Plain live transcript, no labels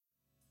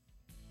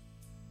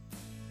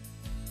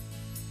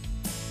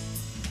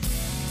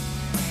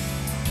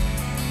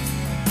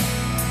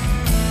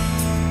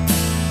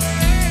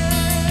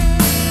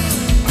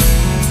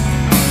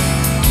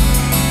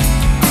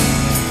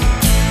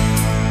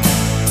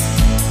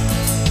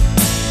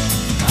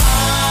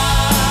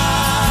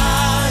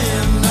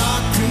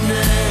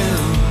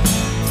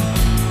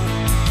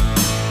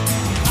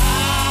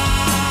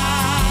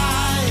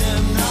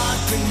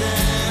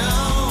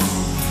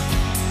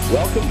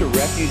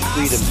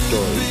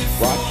Stories,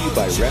 brought to you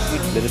by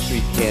Refuge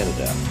Ministries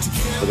Canada.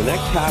 For the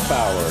next half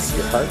hour,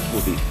 your hearts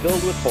will be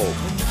filled with hope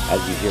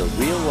as you hear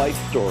real-life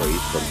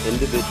stories from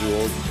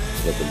individuals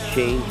that have been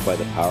changed by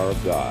the power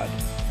of God.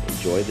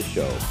 Enjoy the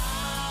show.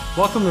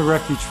 Welcome to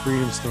Refuge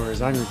Freedom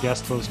Stories. I'm your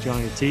guest host,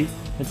 Johnny T.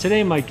 And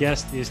today my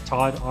guest is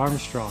Todd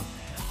Armstrong.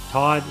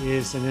 Todd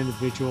is an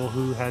individual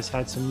who has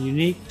had some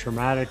unique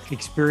traumatic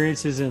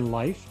experiences in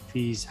life.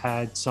 He's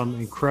had some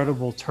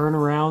incredible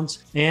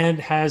turnarounds and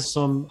has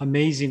some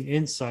amazing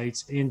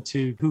insights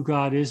into who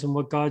God is and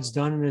what God's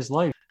done in his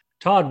life.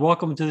 Todd,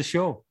 welcome to the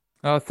show.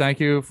 Oh, thank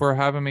you for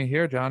having me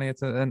here, Johnny.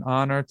 It's an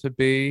honor to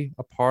be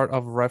a part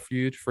of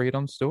Refuge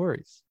Freedom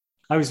Stories.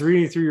 I was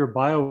reading through your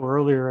bio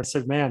earlier. I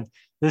said, man,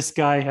 this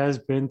guy has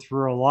been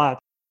through a lot.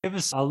 Give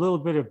us a little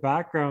bit of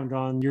background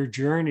on your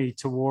journey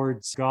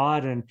towards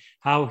God and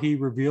how he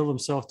revealed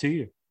himself to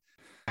you.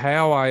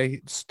 How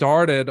I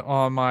started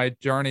on my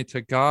journey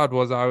to God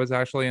was I was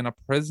actually in a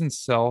prison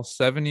cell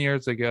 7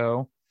 years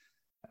ago,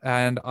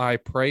 and I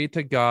prayed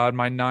to God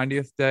my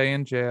 90th day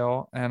in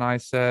jail, and I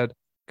said,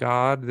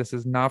 God, this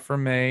is not for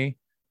me.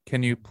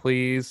 Can you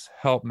please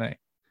help me?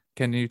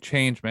 Can you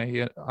change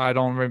me? I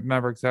don't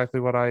remember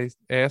exactly what I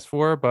asked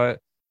for, but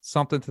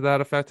something to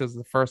that effect. Is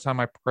the first time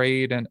I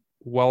prayed in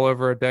well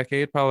over a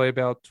decade, probably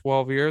about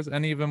 12 years.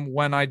 And even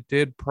when I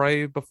did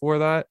pray before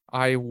that,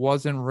 I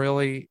wasn't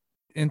really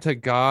into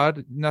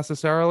God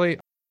necessarily.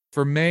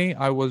 For me,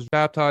 I was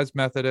baptized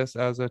Methodist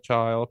as a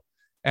child,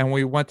 and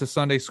we went to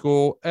Sunday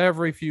school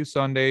every few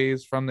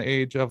Sundays from the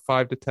age of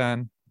 5 to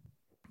 10.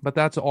 But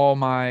that's all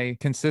my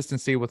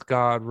consistency with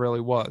God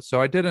really was.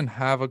 So I didn't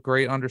have a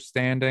great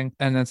understanding.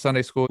 And then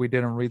Sunday school, we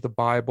didn't read the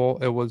Bible.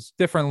 It was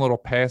different little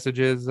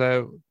passages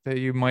that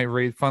you might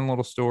read, fun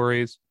little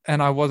stories.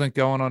 And I wasn't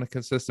going on a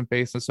consistent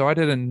basis. So I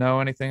didn't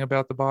know anything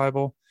about the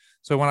Bible.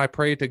 So when I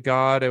prayed to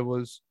God, it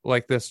was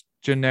like this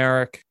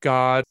generic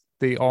God,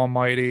 the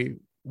Almighty,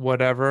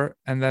 whatever.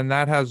 And then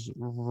that has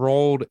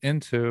rolled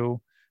into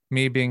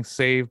me being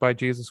saved by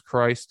Jesus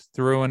Christ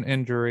through an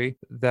injury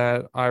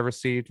that I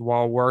received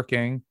while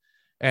working.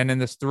 And in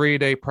this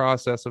 3-day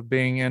process of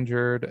being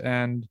injured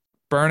and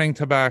burning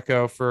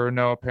tobacco for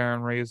no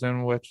apparent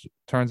reason, which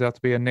turns out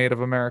to be a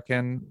Native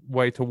American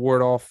way to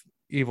ward off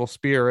evil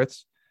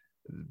spirits,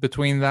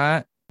 between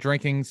that,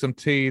 drinking some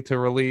tea to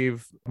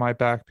relieve my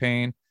back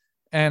pain,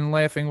 and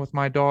laughing with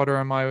my daughter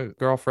and my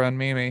girlfriend,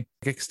 Mimi,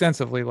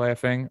 extensively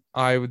laughing,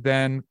 I would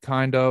then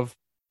kind of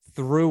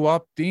threw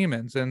up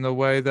demons in the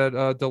way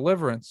that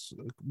deliverance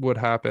would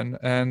happen.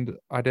 And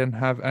I didn't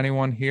have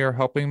anyone here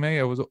helping me.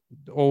 It was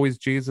always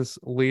Jesus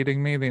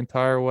leading me the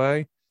entire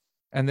way.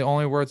 And the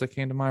only words that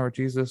came to mind were,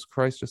 Jesus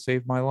Christ just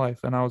saved my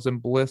life. And I was in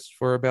bliss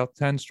for about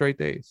 10 straight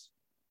days.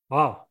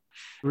 Wow.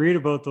 Read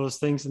about those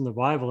things in the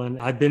Bible. And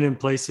I've been in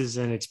places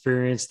and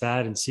experienced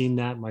that and seen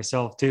that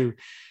myself too.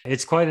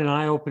 It's quite an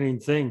eye-opening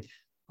thing.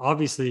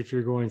 Obviously, if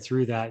you're going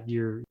through that,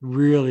 you're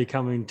really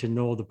coming to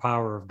know the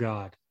power of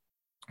God.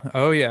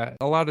 Oh, yeah.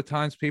 A lot of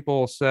times people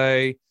will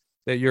say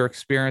that you're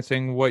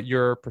experiencing what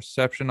your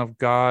perception of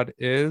God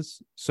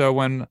is. So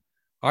when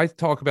I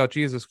talk about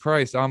Jesus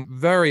Christ, I'm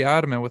very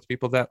adamant with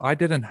people that I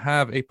didn't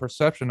have a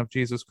perception of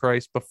Jesus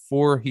Christ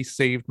before he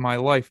saved my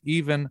life.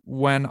 Even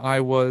when I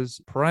was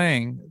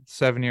praying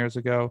 7 years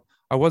ago,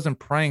 I wasn't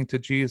praying to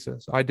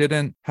Jesus. I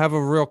didn't have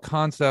a real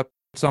concept.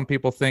 Some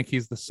people think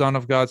he's the Son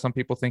of God. Some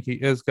people think he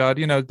is God.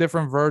 You know,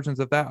 different versions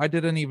of that. I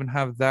didn't even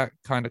have that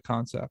kind of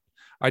concept.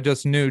 I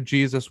just knew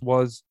Jesus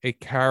was a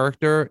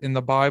character in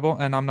the Bible.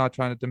 And I'm not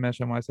trying to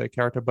diminish him when I say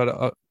character,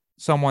 but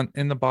someone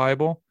in the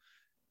Bible.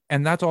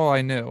 And that's all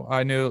I knew.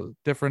 I knew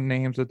different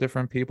names of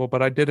different people,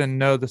 but I didn't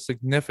know the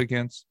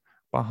significance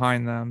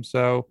behind them.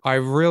 So I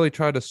really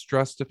try to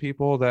stress to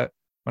people that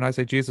when I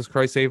say Jesus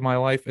Christ saved my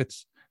life,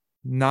 it's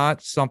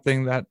not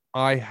something that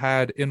I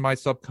had in my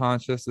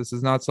subconscious. This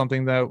is not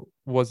something that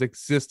was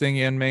existing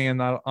in me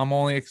and that I'm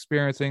only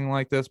experiencing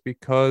like this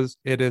because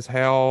it is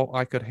how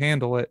I could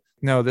handle it.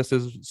 No, this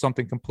is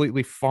something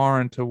completely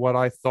foreign to what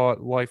I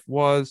thought life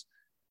was.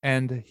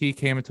 And he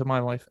came into my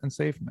life and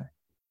saved me.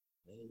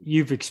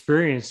 You've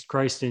experienced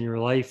Christ in your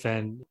life,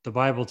 and the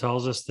Bible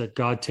tells us that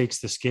God takes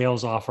the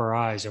scales off our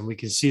eyes and we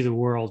can see the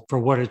world for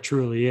what it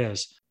truly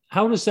is.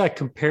 How does that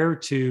compare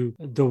to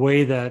the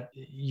way that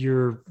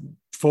your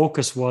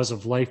focus was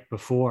of life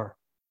before?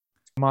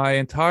 My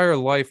entire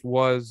life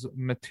was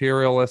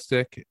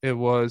materialistic. It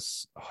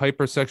was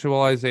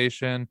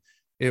hypersexualization.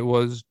 It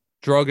was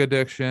drug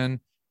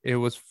addiction. It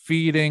was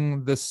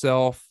feeding the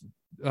self,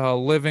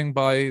 living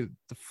by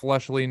the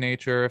fleshly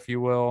nature, if you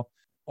will.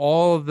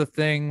 All of the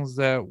things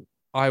that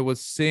I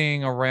was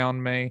seeing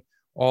around me,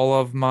 all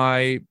of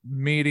my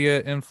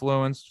media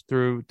influence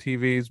through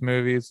TVs,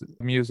 movies,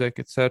 music,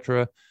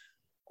 etc.,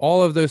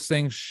 all of those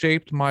things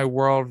shaped my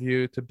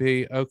worldview to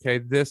be, okay,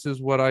 this is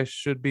what I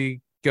should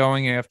be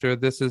going after.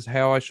 This is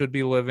how I should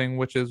be living,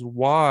 which is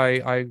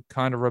why I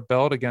kind of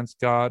rebelled against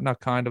God, not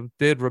kind of,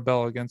 did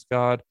rebel against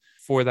God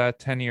for that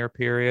 10-year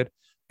period,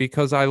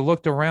 because I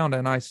looked around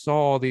and I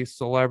saw these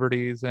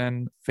celebrities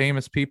and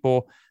famous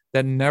people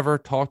that never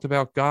talked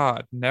about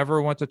God,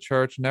 never went to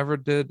church, never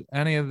did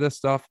any of this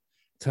stuff.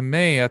 to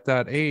me at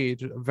that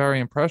age, very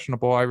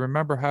impressionable, I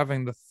remember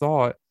having the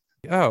thought,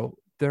 oh,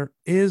 there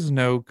is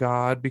no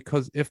God,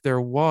 because if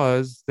there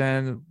was,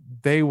 then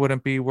they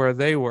wouldn't be where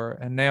they were.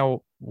 And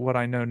now, what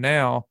I know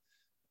now,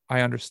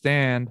 I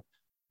understand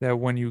that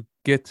when you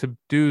get to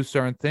do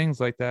certain things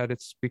like that,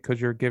 it's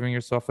because you're giving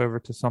yourself over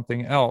to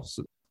something else.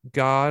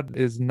 God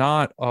is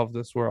not of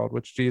this world,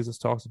 which Jesus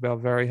talks about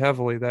very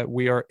heavily, that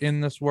we are in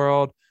this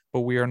world,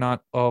 but we are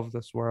not of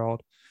this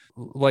world.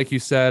 Like you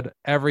said,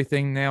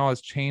 everything now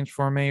has changed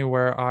for me,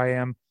 where I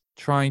am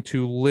trying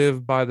to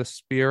live by the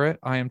Spirit.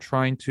 I am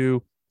trying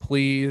to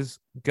please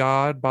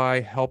God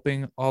by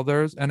helping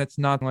others. And it's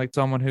not like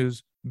someone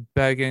who's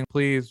begging,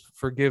 please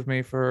forgive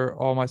me for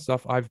all my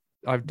stuff.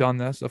 I've done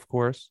this, of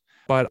course,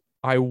 but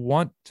I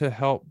want to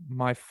help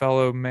my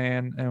fellow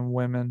man and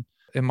women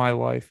in my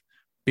life,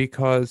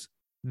 because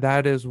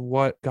that is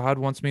what God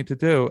wants me to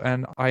do.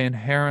 And I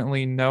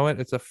inherently know it.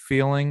 It's a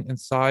feeling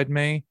inside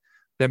me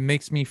that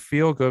makes me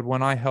feel good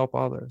when I help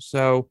others.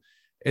 So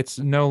it's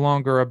no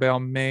longer about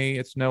me.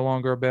 It's no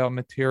longer about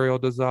material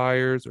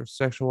desires or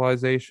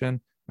sexualization.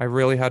 I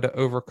really had to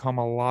overcome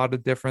a lot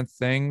of different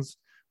things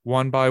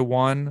one by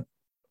one.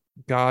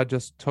 God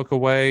just took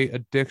away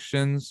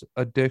addictions,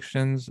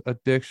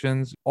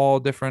 all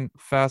different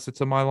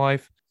facets of my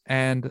life.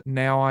 And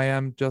now I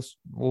am just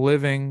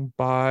living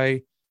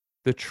by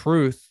the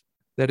truth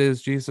that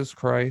is Jesus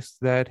Christ,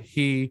 that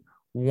he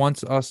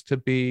wants us to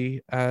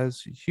be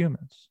as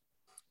humans.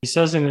 He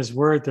says in his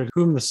word that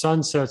whom the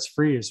Son sets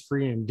free is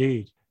free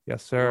indeed.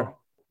 Yes, sir. Well,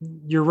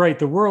 you're right.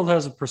 The world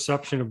has a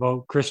perception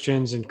about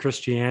Christians and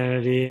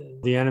Christianity.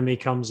 The enemy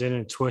comes in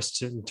and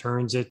twists it and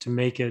turns it to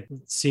make it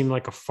seem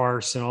like a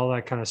farce and all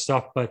that kind of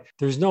stuff. But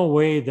there's no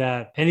way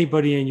that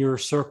anybody in your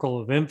circle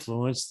of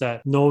influence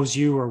that knows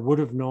you or would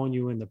have known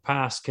you in the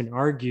past can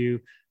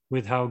argue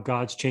with how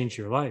God's changed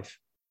your life.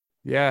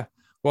 Yeah.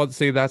 Well,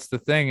 see, that's the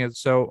thing is,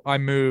 so I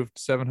moved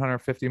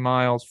 750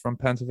 miles from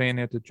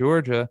Pennsylvania to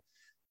Georgia.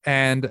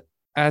 And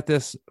at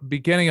this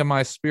beginning of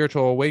my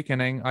spiritual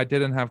awakening, I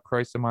didn't have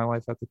Christ in my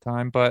life at the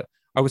time, but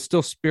I was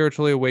still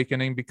spiritually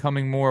awakening,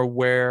 becoming more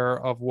aware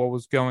of what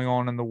was going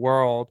on in the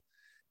world.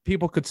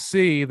 People could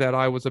see that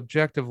I was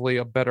objectively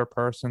a better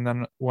person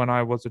than when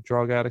I was a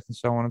drug addict and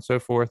so on and so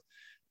forth.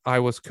 I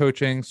was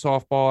coaching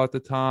softball at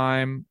the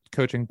time,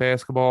 coaching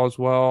basketball as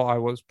well. I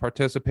was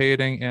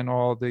participating in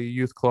all the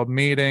youth club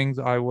meetings.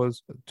 I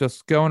was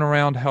just going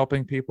around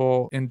helping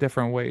people in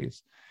different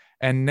ways.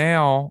 And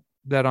now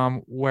that I'm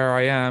where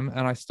I am,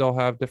 and I still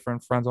have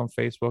different friends on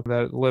Facebook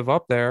that live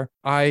up there,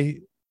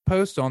 I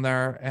post on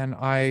there and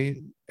I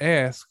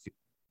ask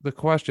the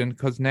question,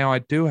 because now I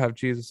do have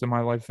Jesus in my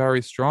life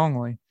very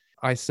strongly.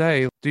 I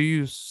say, do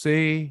you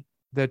see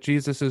that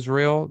Jesus is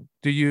real?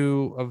 Do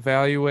you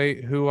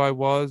evaluate who I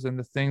was and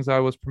the things I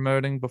was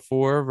promoting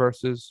before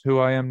versus who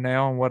I am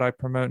now and what I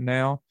promote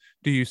now?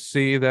 Do you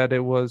see that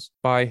it was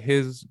by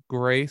his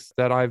grace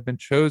that I've been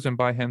chosen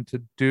by him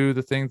to do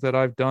the things that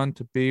I've done,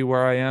 to be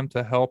where I am,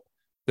 to help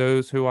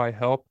those who I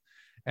help,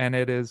 and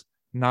it is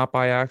not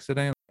by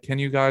accident? Can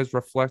you guys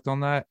reflect on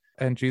that?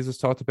 And Jesus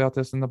talked about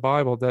this in the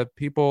Bible, that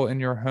people in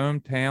your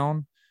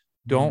hometown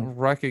don't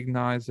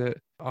recognize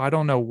it. I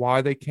don't know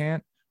why they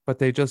can't, but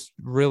they just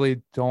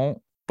really don't.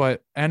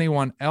 But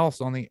anyone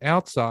else on the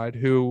outside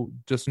who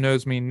just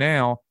knows me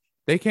now,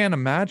 they can't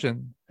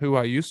imagine who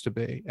I used to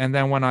be. And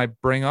then when I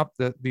bring up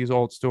these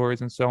old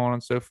stories and so on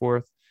and so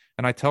forth,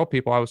 and I tell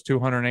people I was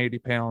 280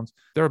 pounds,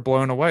 they're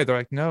blown away. They're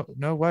like,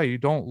 no way. You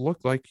don't look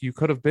like you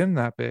could have been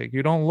that big.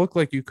 You don't look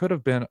like you could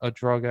have been a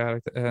drug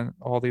addict and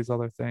all these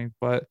other things.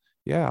 But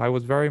yeah, I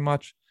was very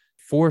much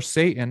for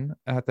Satan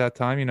at that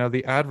time,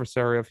 the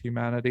adversary of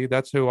humanity.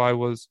 That's who I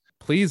was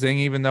pleasing,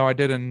 even though I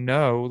didn't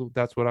know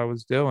that's what I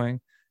was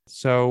doing.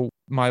 So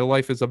my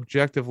life is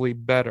objectively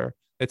better.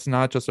 It's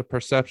not just a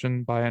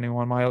perception by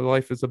anyone. My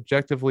life is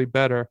objectively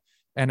better,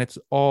 and it's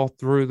all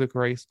through the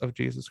grace of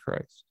Jesus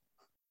Christ.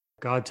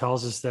 God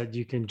tells us that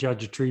you can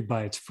judge a tree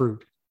by its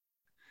fruit.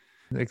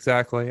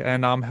 Exactly.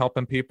 And I'm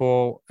helping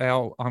people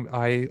out.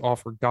 I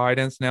offer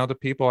guidance now to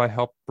people. I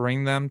help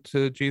bring them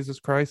to Jesus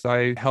Christ.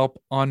 I help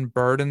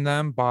unburden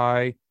them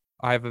I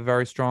have a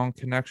very strong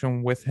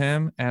connection with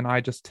him, and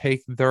I just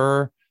take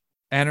their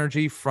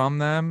energy from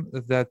them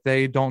that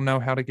they don't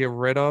know how to get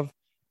rid of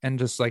and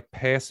just like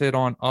pass it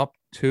on up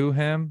to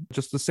him,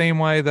 just the same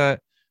way that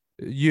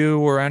you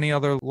or any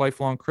other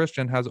lifelong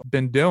Christian has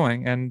been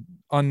doing. And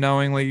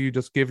unknowingly, you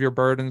just give your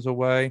burdens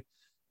away.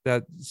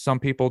 That some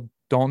people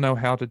don't know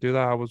how to do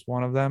that. I was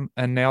one of them.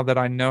 And now that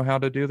I know how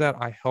to do that,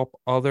 I help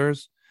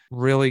others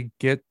really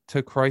get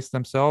to Christ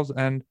themselves.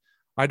 And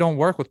I don't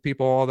work with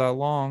people all that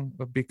long,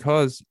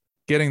 because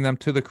getting them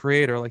to the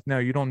Creator, like, no,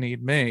 you don't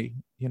need me.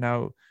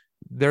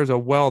 There's a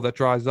well that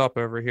dries up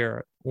over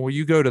here. Well,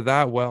 you go to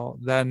that well,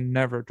 that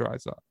never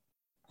dries up.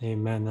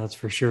 Amen. That's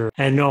for sure.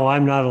 And no,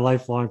 I'm not a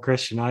lifelong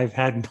Christian. I've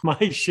had my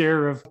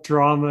share of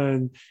trauma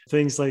and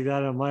things like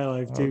that in my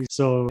life too.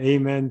 So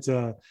amen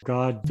to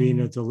God being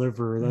a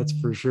deliverer. That's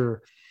for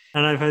sure.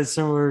 And I've had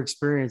similar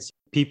experience.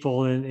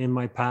 People in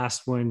my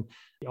past, when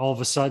all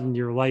of a sudden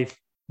your life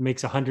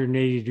makes a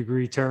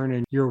 180-degree turn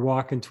and you're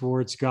walking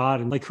towards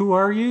God. And like, who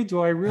are you?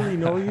 Do I really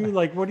know you?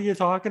 Like, what are you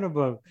talking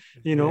about?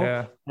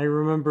 Yeah. I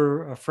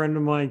remember a friend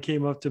of mine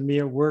came up to me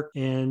at work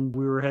and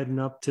we were heading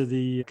up to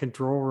the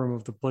control room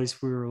of the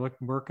place we were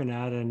working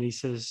at. And he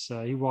says,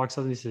 he walks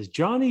up and he says,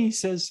 Johnny, he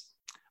says,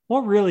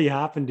 what really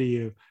happened to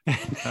you?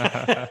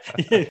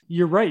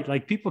 You're right.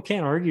 Like, people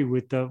can't argue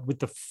with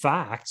the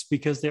facts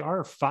because they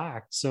are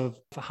facts of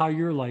how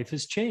your life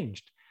has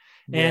changed.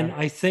 And Yeah.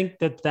 I think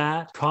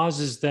that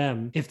causes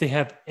them, if they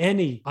have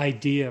any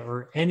idea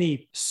or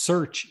any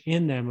search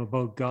in them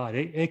about God,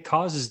 it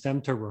causes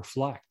them to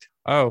reflect.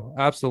 Oh,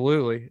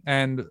 absolutely.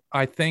 And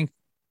I think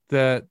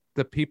that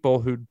the people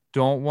who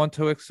don't want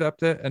to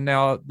accept it, and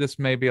now this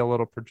may be a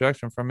little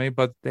projection from me,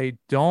 but they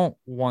don't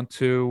want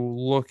to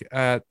look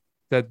at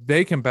that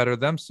they can better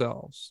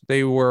themselves.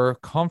 They were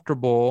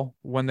comfortable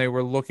when they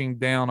were looking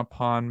down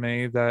upon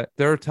me, that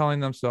they're telling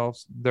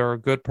themselves they're a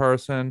good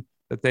person,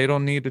 that they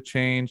don't need to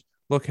change.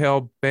 Look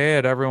how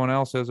bad everyone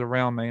else is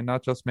around me,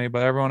 not just me,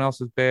 but everyone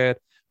else is bad.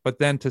 But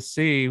then to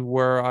see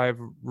where I've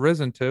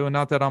risen to, and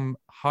not that I'm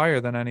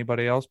higher than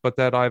anybody else, but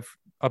that I've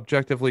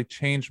objectively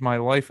changed my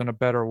life in a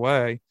better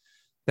way,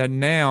 that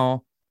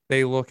now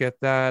they look at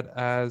that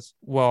as,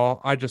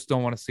 well, I just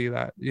don't want to see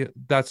that.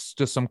 That's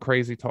just some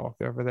crazy talk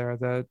over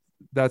there.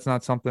 That's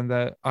not something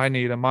that I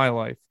need in my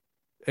life.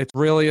 It's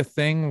really a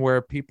thing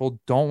where people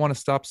don't want to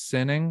stop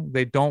sinning.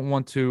 They don't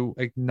want to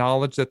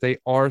acknowledge that they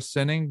are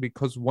sinning,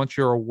 because once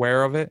you're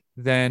aware of it,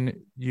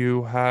 then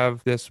you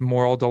have this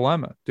moral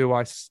dilemma. Do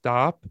I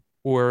stop,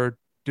 or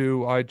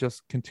do I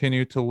just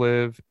continue to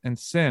live in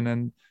sin?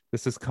 And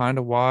this is kind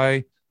of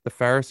why the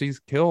Pharisees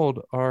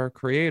killed our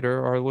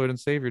Creator, our Lord and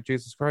Savior,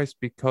 Jesus Christ,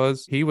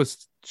 because he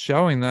was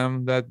showing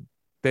them that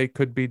they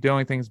could be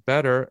doing things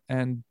better,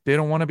 and they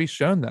don't want to be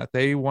shown that.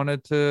 They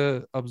wanted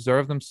to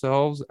observe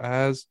themselves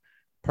as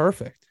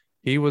perfect.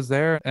 He was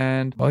there,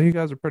 and, well, you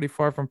guys are pretty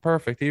far from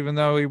perfect, even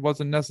though he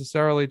wasn't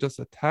necessarily just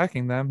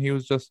attacking them. He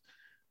was just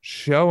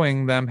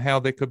showing them how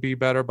they could be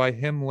better by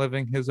him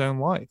living his own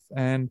life.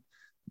 And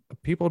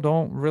people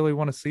don't really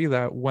want to see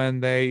that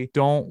when they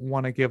don't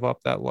want to give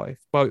up that life.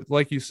 But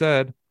like you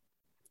said,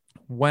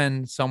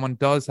 when someone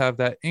does have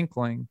that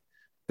inkling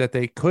that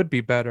they could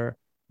be better,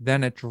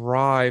 then it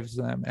drives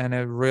them, and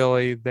it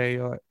really,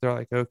 they're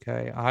like,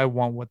 okay, I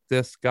want what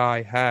this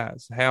guy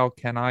has. How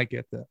can I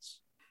get this?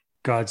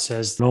 God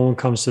says no one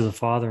comes to the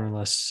Father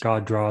unless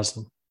God draws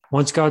them.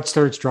 Once God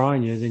starts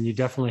drawing you, then you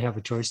definitely have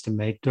a choice to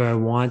make. Do I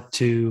want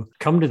to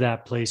come to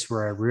that place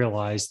where I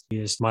realize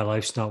my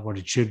life's not what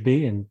it should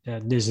be and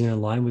isn't in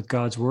line with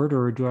God's word,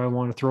 or do I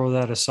want to throw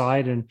that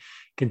aside and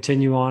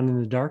continue on in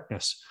the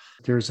darkness?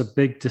 There's a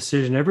big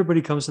decision.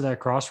 Everybody comes to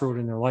that crossroad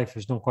in their life.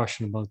 There's no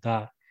question about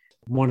that.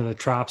 One of the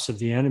traps of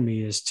the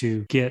enemy is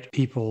to get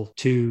people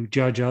to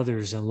judge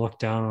others and look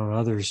down on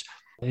others.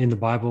 In the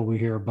Bible, we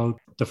hear about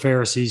the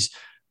Pharisees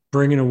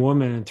bringing a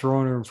woman and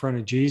throwing her in front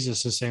of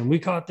Jesus and saying, we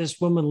caught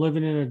this woman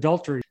living in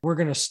adultery. We're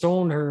going to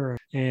stone her.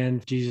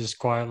 And Jesus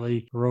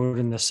quietly wrote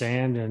in the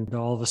sand, and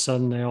all of a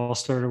sudden they all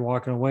started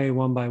walking away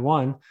one by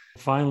one.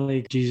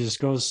 Finally, Jesus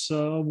goes,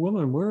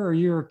 woman, where are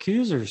your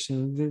accusers?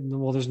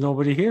 And, well, there's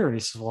nobody here. And he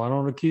says, well, I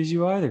don't accuse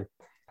you either.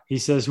 He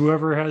says,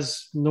 whoever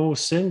has no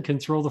sin can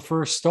throw the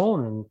first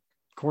stone. And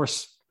of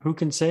course, who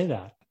can say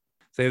that?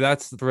 See,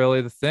 that's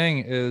really the thing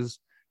is,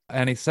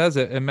 and he says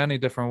it in many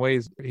different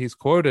ways. He's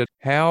quoted,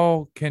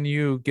 how can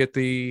you get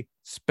the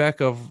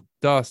speck of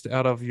dust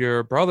out of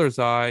your brother's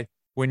eye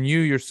when you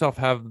yourself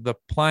have the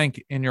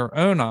plank in your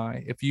own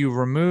eye? If you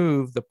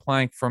remove the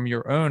plank from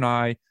your own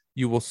eye,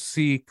 you will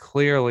see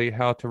clearly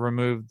how to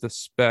remove the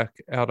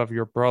speck out of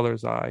your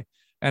brother's eye.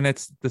 And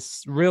it's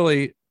this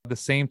really the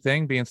same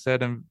thing being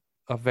said in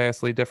a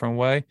vastly different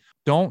way.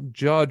 Don't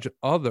judge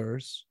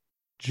others.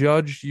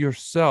 Judge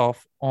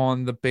yourself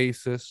on the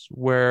basis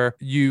where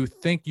you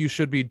think you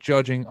should be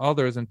judging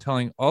others and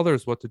telling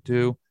others what to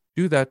do.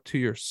 Do that to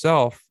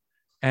yourself.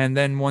 And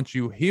then once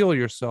you heal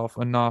yourself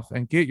enough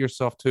and get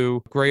yourself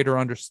to greater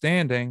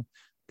understanding,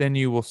 then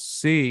you will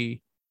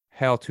see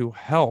how to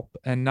help,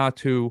 and not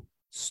to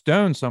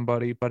stone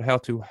somebody, but how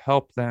to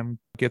help them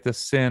get the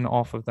sin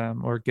off of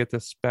them, or get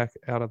the speck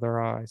out of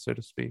their eye, so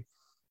to speak.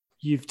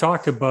 You've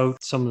talked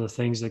about some of the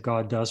things that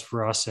God does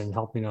for us in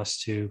helping us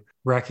to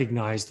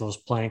recognize those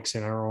planks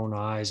in our own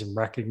eyes and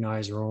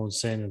recognize our own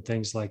sin and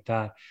things like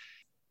that.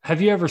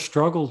 Have you ever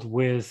struggled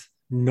with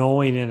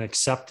knowing and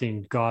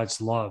accepting God's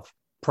love?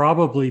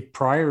 Probably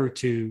prior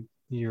to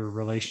your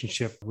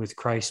relationship with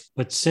Christ,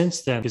 but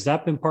since then, has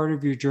that been part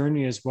of your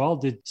journey as well?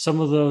 Did some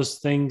of those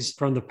things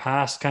from the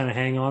past kind of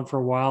hang on for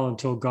a while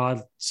until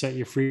God set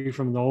you free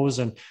from those?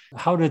 And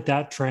how did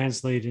that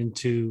translate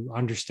into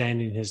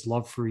understanding his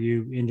love for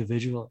you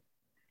individually?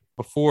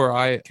 Before,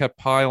 I kept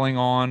piling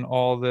on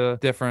all the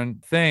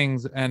different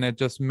things, and it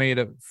just made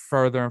it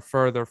further and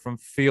further from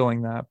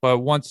feeling that. But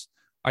once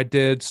I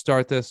did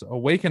start this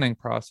awakening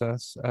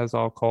process, as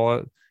I'll call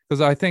it, because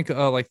I think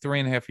like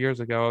 3.5 years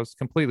ago, I was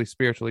completely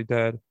spiritually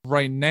dead.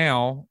 Right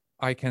now,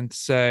 I can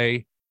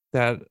say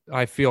that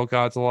I feel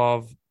God's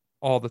love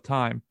all the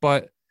time.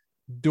 But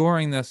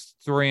during this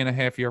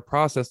 3.5-year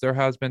process, there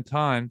has been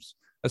times,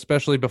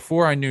 especially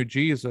before I knew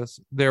Jesus,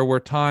 there were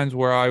times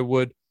where I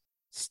would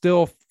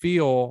still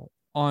feel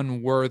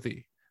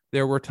unworthy.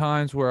 There were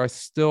times where I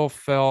still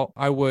felt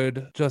I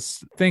would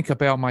just think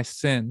about my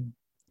sin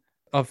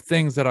of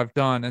things that I've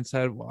done and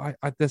said, well,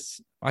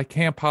 I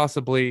can't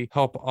possibly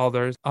help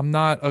others. I'm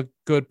not a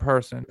good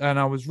person. And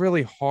I was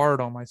really hard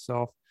on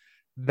myself.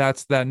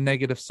 That's that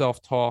negative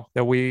self-talk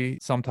that we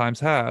sometimes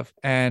have.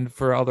 And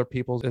for other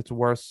people, it's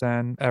worse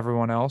than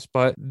everyone else.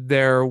 But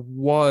there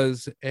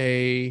was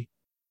a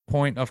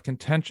point of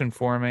contention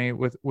for me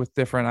with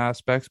different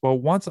aspects. But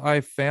once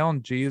I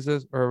found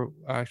Jesus, or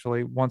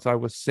actually once I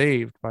was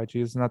saved by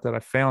Jesus, not that I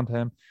found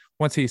him,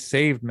 once he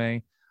saved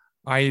me,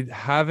 I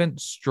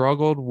haven't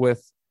struggled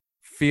with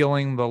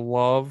feeling the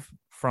love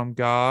from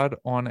God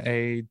on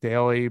a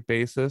daily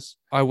basis.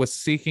 I was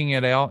seeking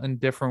it out in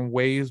different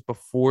ways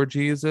before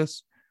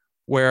Jesus,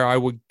 where I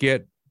would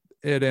get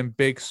it in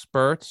big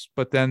spurts,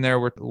 but then there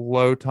were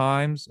low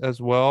times as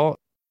well.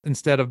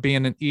 Instead of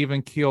being an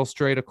even keel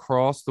straight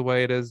across the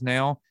way it is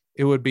now,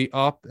 it would be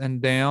up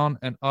and down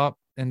and up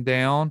and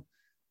down.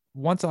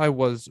 Once I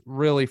was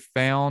really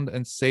found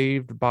and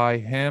saved by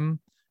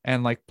him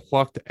and like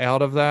plucked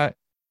out of that,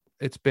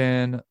 it's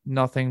been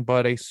nothing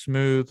but a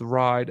smooth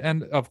ride.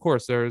 And of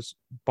course, there's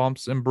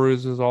bumps and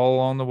bruises all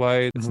along the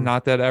way. It's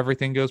not that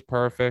everything goes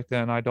perfect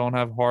and I don't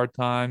have hard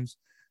times.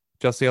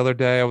 Just the other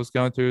day, I was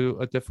going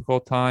through a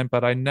difficult time,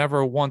 but I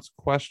never once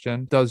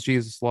questioned, does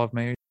Jesus love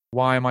me?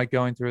 Why am I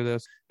going through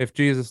this? If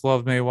Jesus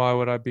loved me, why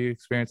would I be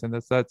experiencing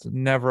this? That's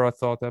never a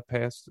thought that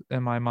passed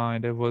in my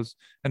mind. It was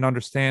an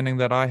understanding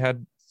that I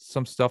had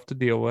some stuff to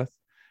deal with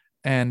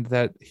and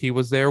that he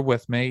was there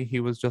with me.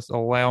 He was just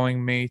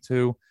allowing me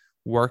to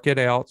work it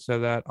out so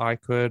that I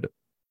could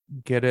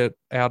get it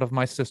out of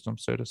my system,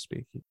 so to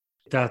speak.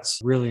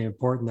 That's really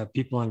important that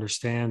people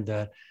understand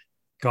that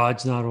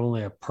God's not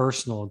only a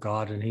personal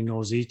God, and he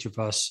knows each of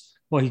us.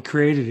 Well, he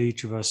created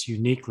each of us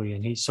uniquely,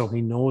 and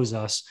he knows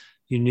us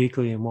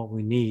uniquely and what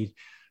we need.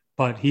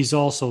 But he's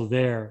also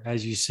there,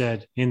 as you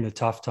said, in the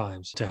tough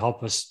times to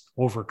help us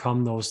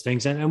overcome those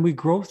things. And we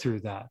grow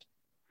through that.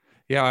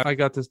 Yeah, I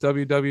got this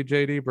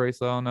WWJD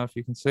bracelet. I don't know if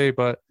you can see,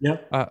 but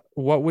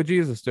what would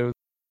Jesus do?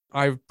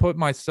 I put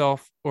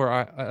myself,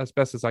 as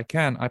best as I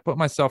can, I put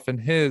myself in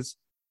his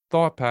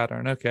thought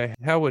pattern. Okay,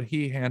 how would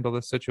he handle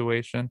this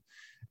situation?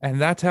 And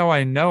that's how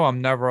I know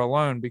I'm never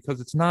alone, because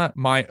it's not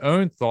my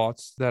own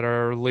thoughts that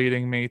are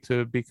leading me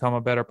to become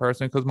a better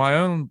person, because my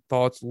own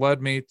thoughts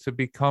led me to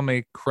become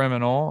a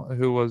criminal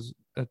who was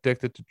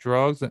addicted to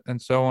drugs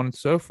and so on and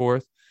so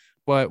forth.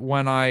 But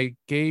when I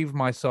gave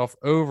myself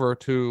over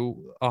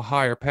to a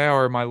higher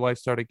power, my life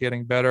started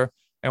getting better.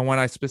 And when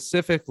I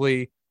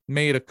specifically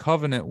made a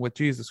covenant with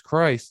Jesus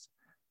Christ,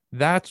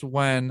 that's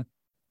when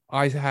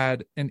I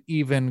had an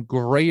even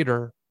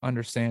greater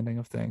understanding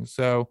of things.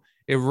 So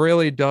it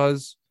really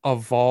does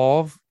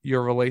evolve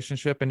your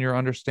relationship and your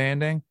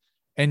understanding.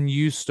 And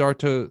you start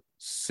to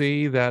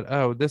see that,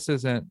 oh, this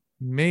isn't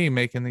me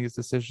making these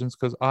decisions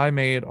because I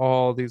made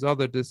all these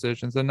other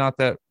decisions. And not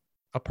that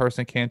a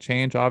person can't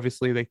change.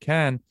 Obviously they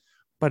can,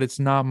 but it's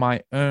not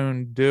my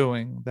own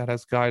doing that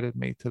has guided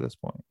me to this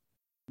point.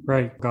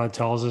 Right. God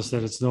tells us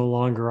that it's no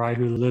longer I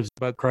who lives,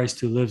 but Christ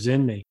who lives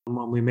in me. And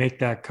when we make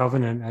that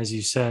covenant, as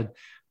you said,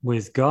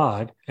 with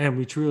God, and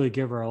we truly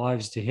give our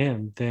lives to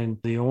him, then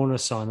the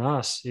onus on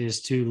us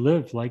is to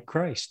live like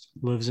Christ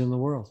lives in the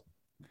world.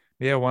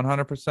 Yeah,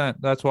 100%.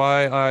 That's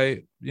why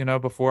I,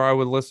 before I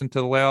would listen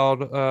to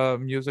loud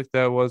music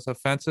that was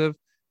offensive.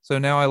 So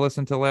now I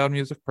listen to loud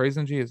music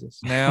praising Jesus.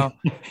 Now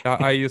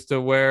I used to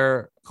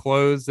wear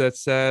clothes that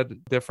said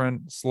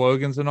different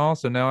slogans and all.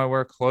 So now I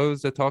wear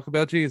clothes that talk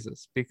about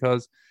Jesus,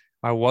 because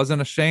I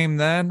wasn't ashamed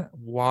then.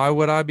 Why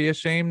would I be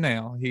ashamed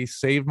now? He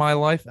saved my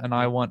life and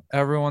I want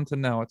everyone to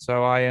know it.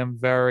 So I am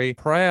very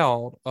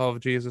proud of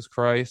Jesus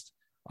Christ.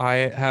 I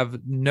have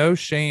no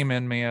shame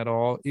in me at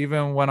all.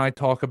 Even when I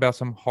talk about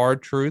some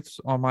hard truths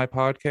on my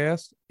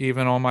podcast,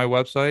 even on my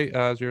website,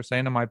 as you're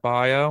saying in my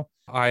bio,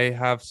 I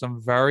have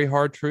some very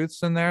hard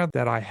truths in there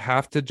that I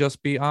have to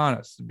just be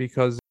honest,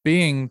 because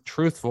being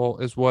truthful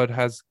is what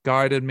has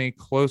guided me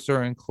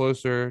closer and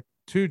closer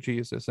to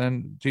Jesus.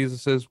 And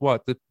Jesus is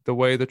what? The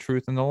way, the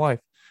truth, and the life.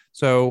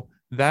 So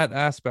that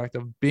aspect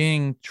of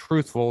being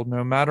truthful,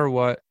 no matter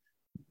what,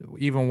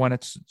 even when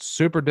it's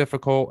super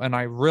difficult and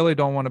I really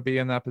don't want to be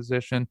in that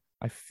position,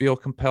 I feel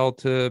compelled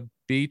to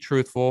be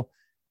truthful.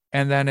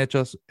 And then it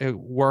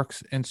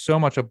works in so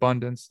much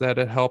abundance that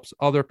it helps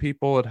other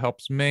people. It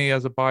helps me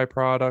as a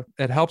byproduct.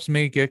 It helps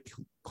me get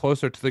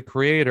closer to the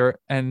Creator,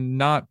 and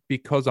not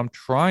because I'm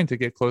trying to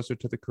get closer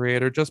to the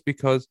Creator, just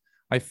because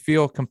I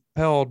feel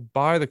compelled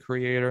by the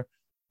Creator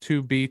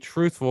to be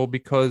truthful,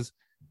 because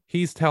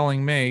he's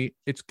telling me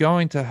it's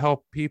going to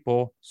help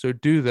people. So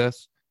do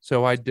this.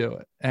 So I do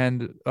it.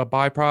 And a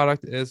byproduct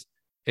is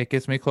it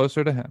gets me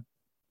closer to him.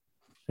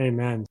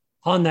 Amen.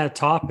 On that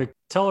topic,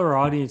 tell our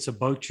audience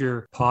about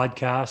your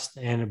podcast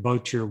and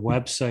about your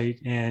website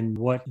and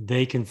what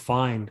they can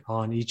find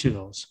on each of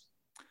those.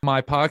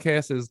 My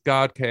podcast is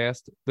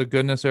Godcast, the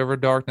Goodness Over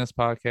Darkness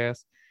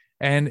podcast.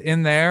 And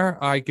in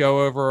there, I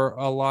go over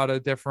a lot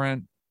of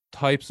different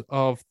types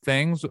of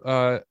things.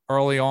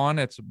 Early on,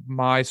 it's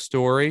my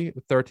story.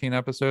 13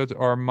 episodes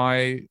are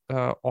my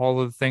all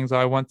of the things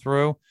I went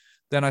through.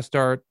 Then I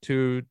start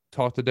to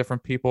talk to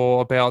different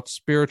people about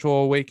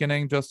spiritual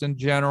awakening just in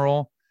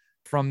general.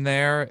 From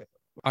there,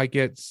 I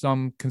get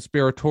some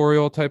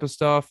conspiratorial type of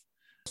stuff.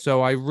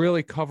 So I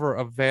really cover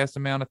a vast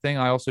amount of things.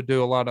 I also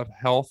do a lot of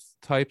health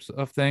types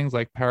of things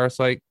like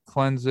parasite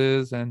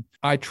cleanses. And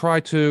I try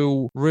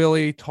to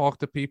really talk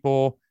to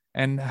people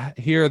and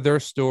hear their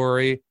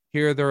story,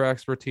 hear their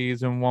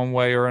expertise in one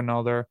way or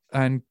another,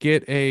 and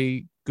get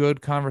a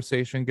good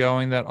conversation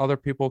going that other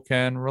people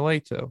can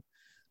relate to.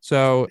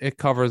 So it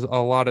covers a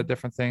lot of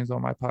different things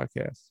on my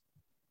podcast.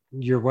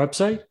 Your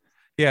website?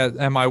 Yeah,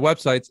 and my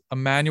website's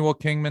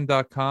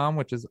ImmanuelKingman.com,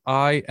 which is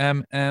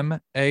IMMANUEL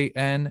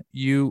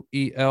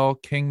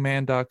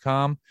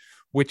Kingman.com,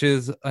 which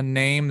is a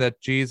name that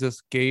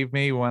Jesus gave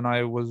me when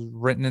I was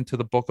written into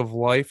the book of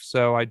life.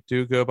 So I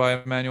do go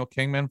by Immanuel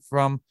Kingman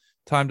from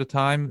time to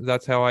time.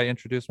 That's how I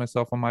introduce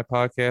myself on my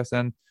podcast.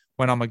 And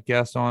when I'm a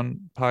guest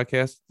on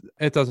podcasts,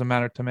 it doesn't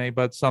matter to me,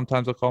 but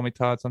sometimes they'll call me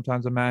Todd,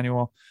 sometimes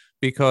Immanuel,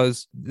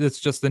 because it's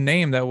just the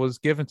name that was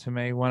given to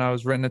me when I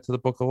was written into the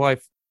book of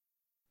life.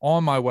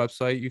 On my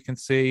website, you can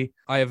see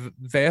I have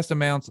vast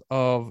amounts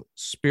of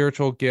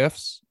spiritual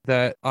gifts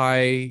that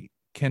I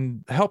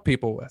can help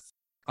people with.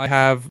 I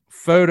have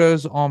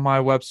photos on my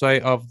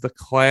website of the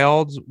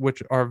clouds,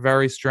 which are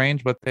very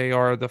strange, but they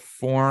are the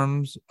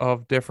forms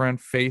of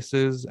different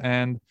faces,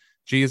 and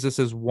Jesus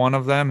is one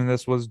of them. And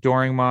this was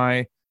during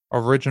my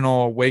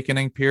original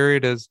awakening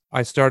period, as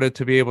I started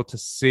to be able to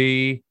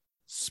see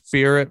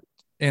spirit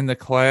in the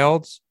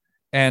clouds.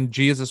 And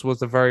Jesus was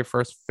the very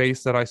first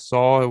face that I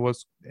saw. It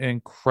was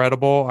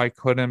incredible. I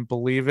couldn't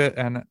believe it.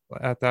 And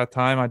at that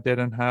time, I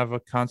didn't have a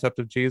concept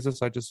of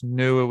Jesus. I just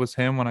knew it was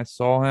him when I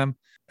saw him.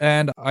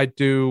 And I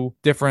do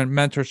different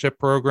mentorship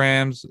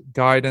programs,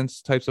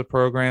 guidance types of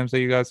programs that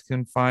you guys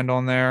can find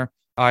on there.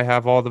 I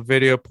have all the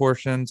video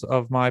portions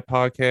of my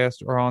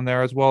podcast are on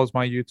there, as well as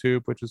my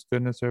YouTube, which is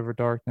Goodness Over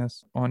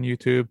Darkness on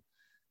YouTube.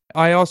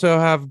 I also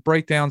have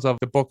breakdowns of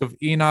the Book of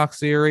Enoch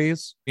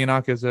series.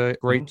 Enoch is a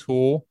great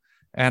tool.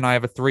 And I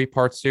have a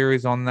 3-part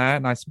series on that.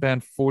 And I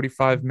spent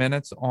 45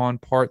 minutes on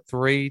part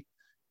 3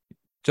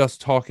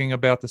 just talking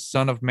about the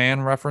Son of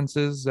Man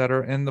references that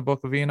are in the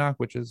Book of Enoch,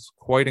 which is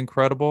quite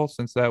incredible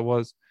since that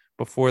was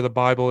before the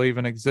Bible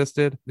even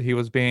existed. He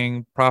was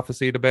being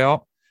prophesied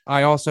about.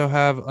 I also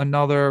have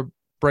another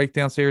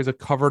breakdown series of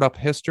covered up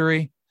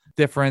history,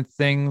 different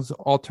things,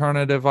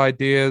 alternative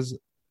ideas,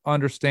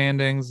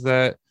 understandings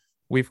that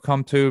we've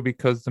come to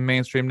because the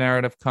mainstream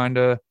narrative kind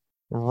of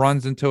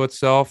runs into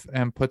itself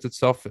and puts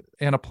itself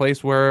in a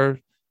place where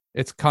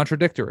it's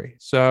contradictory.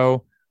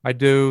 So I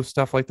do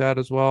stuff like that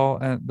as well.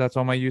 And that's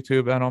on my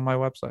YouTube and on my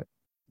website.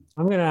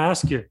 I'm going to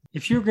ask you,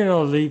 if you're going to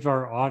leave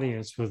our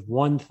audience with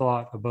one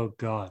thought about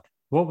God,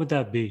 what would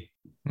that be?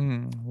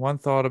 One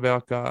thought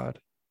about God.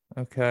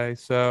 Okay.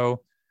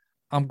 So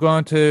I'm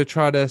going to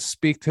try to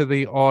speak to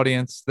the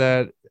audience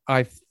that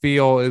I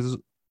feel is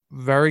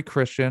very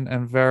Christian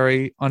and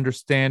very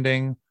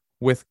understanding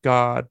with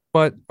God,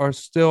 but are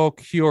still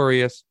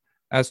curious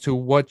as to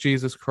what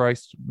Jesus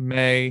Christ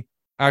may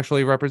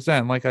actually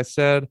represent. Like I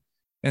said,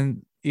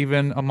 and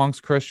even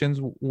amongst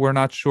Christians, we're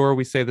not sure.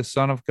 We say the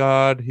Son of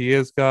God, he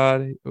is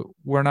God.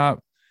 We're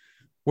not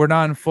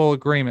in full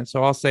agreement.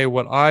 So I'll say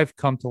what I've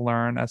come to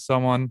learn as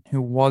someone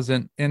who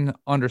wasn't in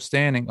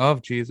understanding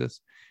of Jesus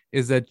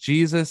is that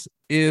Jesus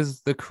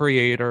is the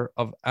creator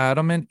of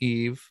Adam and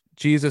Eve.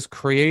 Jesus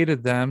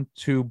created them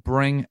to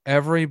bring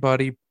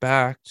everybody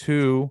back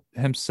to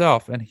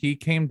himself. And he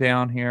came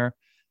down here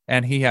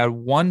and he had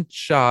one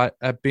shot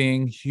at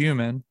being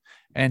human.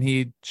 And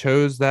he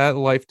chose that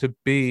life to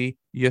be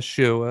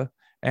Yeshua.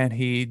 And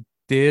he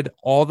did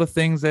all the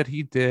things that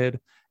he did.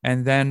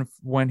 And then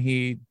when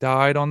he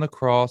died on the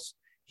cross,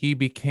 he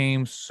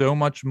became so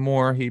much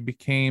more. He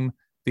became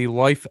the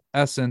life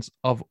essence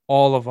of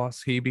all of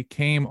us. He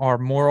became our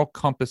moral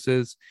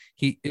compasses.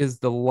 He is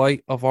the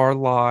light of our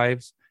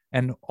lives.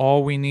 And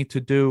all we need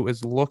to do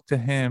is look to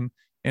him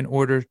in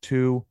order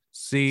to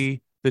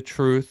see the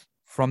truth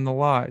from the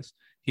lies.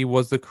 He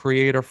was the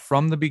creator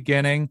from the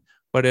beginning,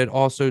 but it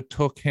also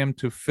took him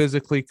to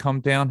physically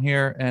come down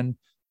here and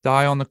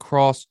die on the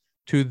cross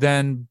to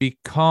then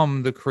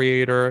become the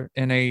creator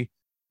in a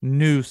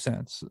new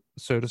sense,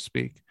 so to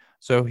speak.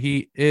 So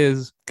he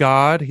is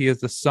God. He is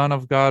the Son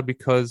of God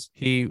because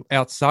he,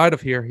 outside of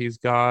here, he's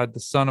God,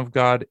 the Son of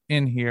God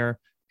in here.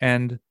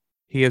 And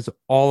he is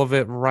all of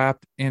it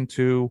wrapped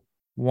into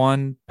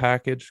one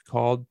package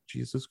called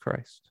Jesus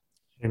Christ.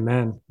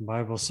 Amen. The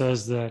Bible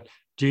says that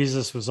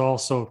Jesus was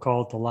also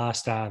called the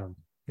last Adam.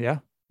 Yeah,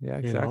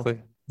 exactly. You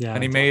know? Yeah,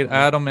 and he made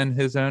Adam in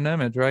his own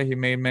image, right? He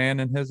made man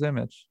in his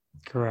image.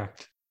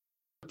 Correct.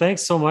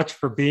 Thanks so much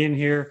for being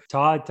here,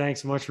 Todd.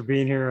 Thanks so much for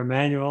being here,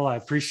 Immanuel. I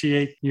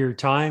appreciate your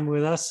time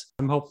with us.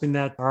 I'm hoping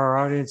that our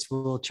audience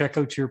will check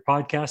out your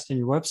podcast and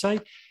your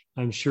website.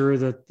 I'm sure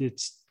that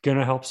it's going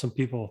to help some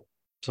people.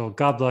 So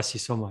God bless you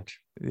so much.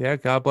 Yeah,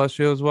 God bless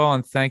you as well.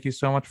 And thank you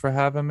so much for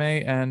having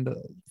me. And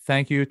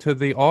thank you to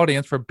the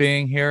audience for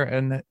being here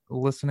and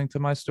listening to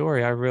my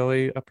story. I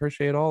really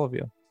appreciate all of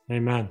you.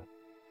 Amen.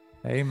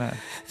 Amen.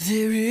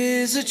 There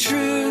is a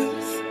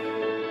truth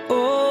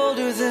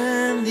older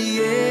than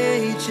the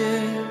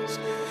ages.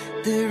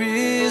 There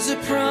is a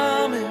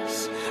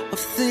promise of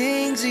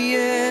things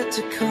yet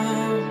to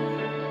come.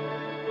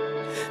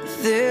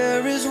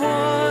 There is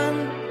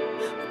one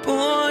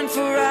born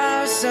for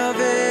our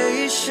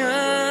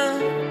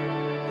salvation,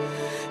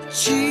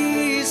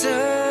 Jesus,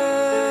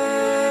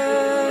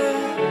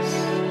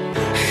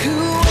 who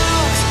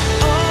walks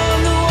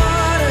on the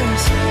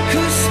waters,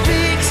 who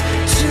speaks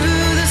to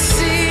the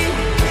sea,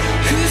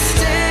 who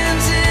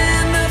stands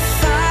in the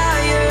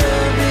fire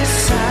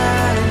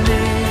beside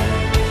me.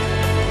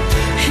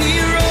 He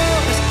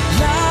roars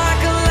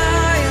like a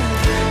lion,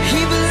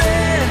 he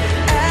bled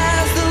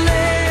as the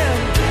lamb,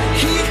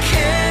 he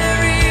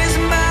carries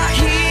my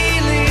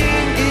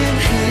healing in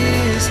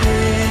his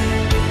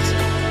hands.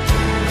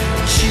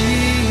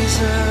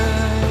 Jesus,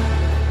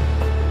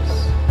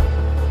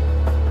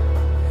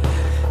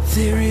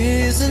 there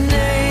is a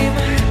name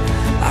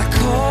I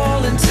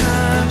call in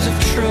times of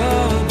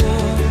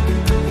trouble.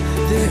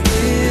 There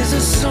is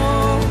a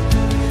song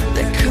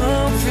that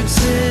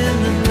comforts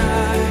in the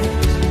night.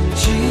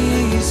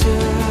 Jesus,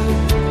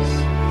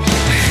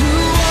 who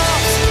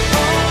walks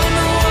on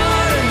the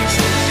waters,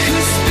 who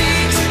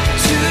speaks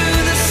to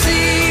the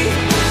sea,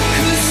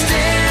 who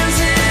stands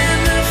in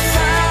the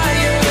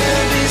fire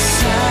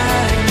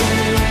beside me.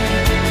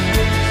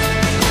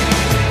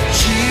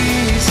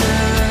 Jesus,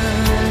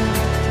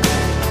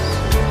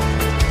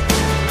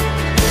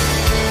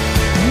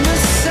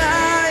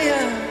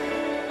 Messiah,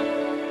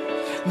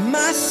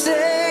 my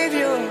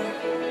Savior,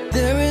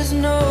 there is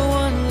no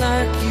one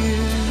like you.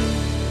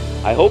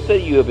 I hope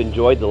that you have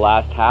enjoyed the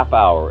last half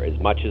hour as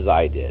much as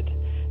I did.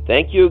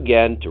 Thank you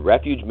again to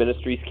Refuge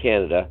Ministries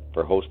Canada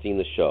for hosting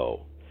the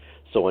show.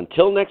 So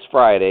until next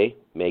Friday,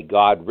 may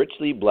God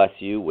richly bless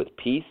you with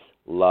peace,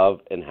 love,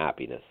 and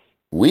happiness.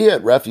 We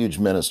at Refuge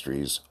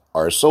Ministries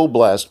are so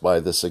blessed by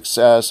the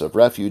success of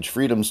Refuge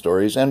Freedom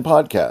Stories and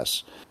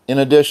podcasts. In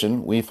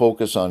addition, we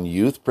focus on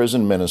youth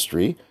prison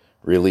ministry,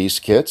 release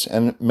kits,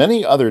 and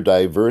many other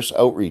diverse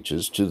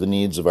outreaches to the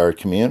needs of our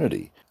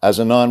community. As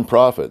a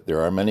nonprofit,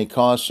 there are many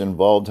costs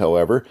involved,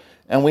 however,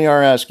 and we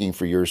are asking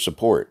for your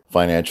support.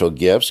 Financial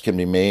gifts can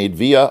be made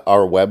via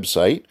our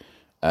website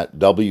at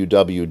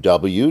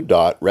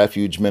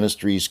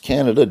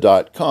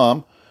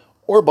www.refugeministriescanada.com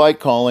or by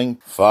calling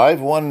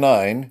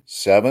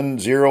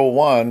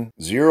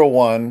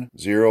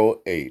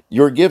 519-701-0108.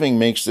 Your giving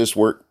makes this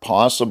work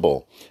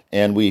possible,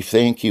 and we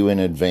thank you in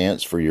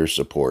advance for your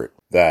support.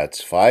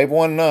 That's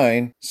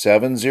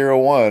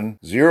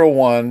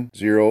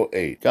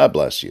 519-701-0108. God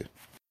bless you.